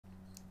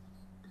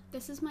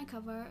This is my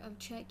cover of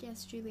Check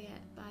Yes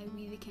Juliet by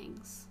We the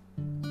Kings.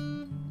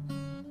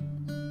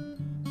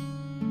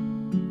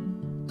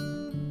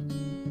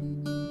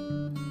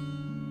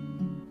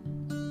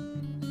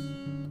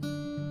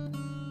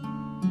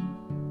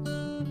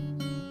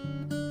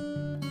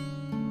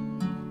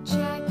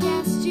 Check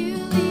yes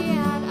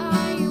Juliet,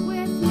 are you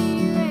with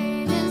me?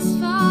 Rain is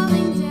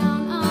falling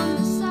down on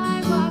the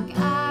sidewalk.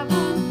 I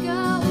won't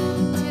go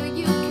till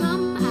you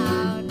come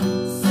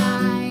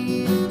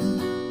outside.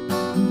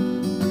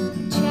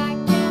 Check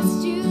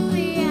yes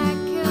Juliet,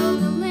 kill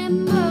the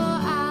limbo.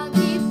 I'll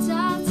keep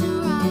dots and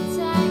rods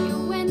at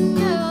your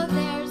window.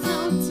 There's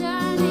no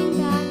turning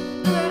back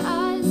for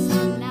us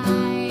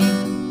tonight.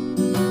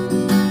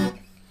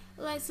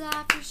 Lights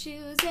off your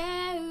shoes,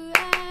 oh,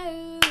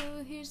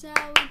 oh, here's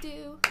how we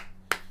do.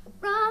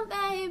 Run,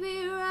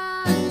 baby,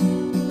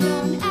 run.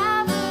 Don't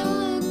ever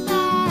look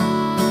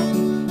back.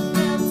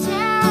 They'll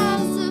tear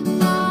us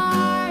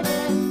apart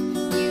if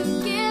you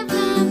give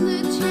them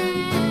the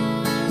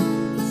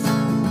chance.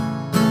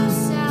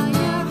 Sell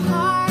your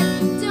heart.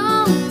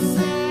 Don't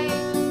say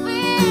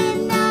we're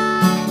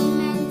not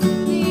meant to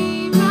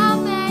be. Run,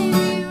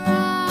 baby,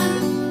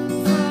 run.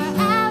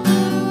 Forever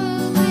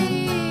we'll be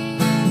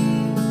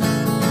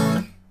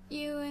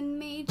you and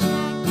me.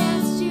 Check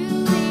yes,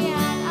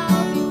 Juliet.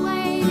 I'll be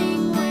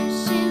waiting,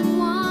 wishing,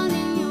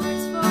 wanting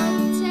yours for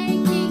the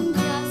taking.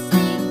 Just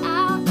sneak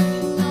out,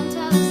 don't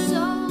tell a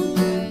soul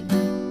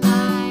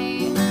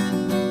goodbye.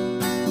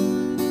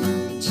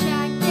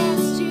 Check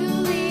yes,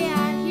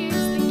 Juliet.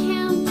 Here's the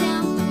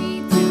countdown. 3,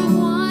 2,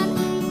 1.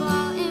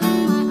 Fall in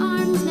my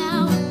arms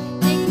now.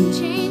 They can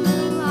change a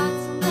lot,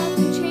 so let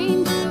them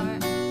change your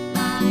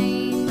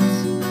mind.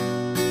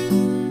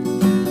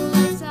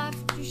 Lights off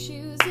your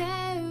shoes,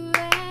 oh,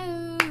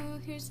 oh,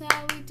 here's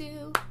how we do.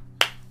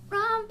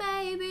 Run,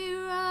 baby,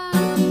 run,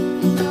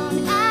 and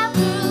don't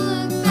ever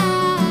look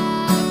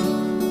back.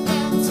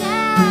 They'll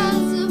tear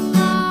us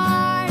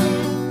apart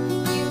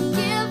if you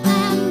give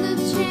them the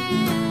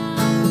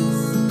chance.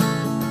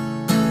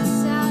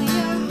 Sell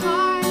your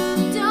heart.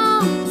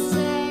 Don't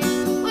say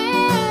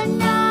we're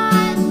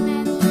not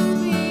meant to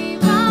be.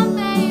 Run,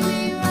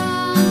 baby,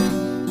 run.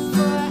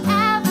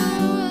 Forever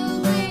we'll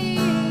be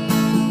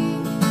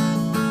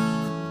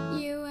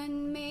you and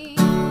me.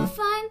 We're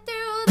flying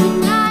through the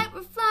night.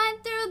 We're flying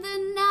through the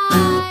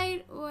night,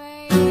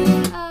 way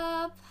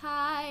up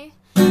high.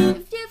 The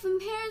view from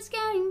here is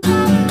getting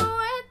better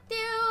with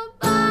you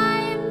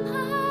by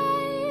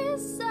my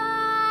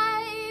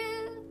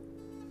side.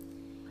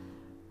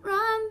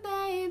 Run,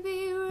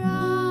 baby,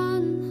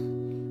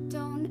 run.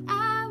 Don't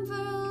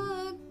ever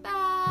look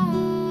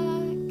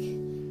back.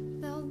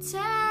 They'll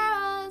tear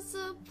us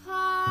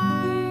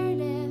apart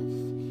if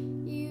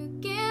you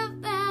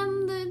give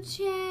them the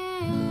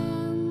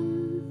chance.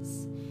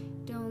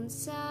 Don't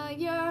sell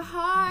your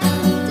heart.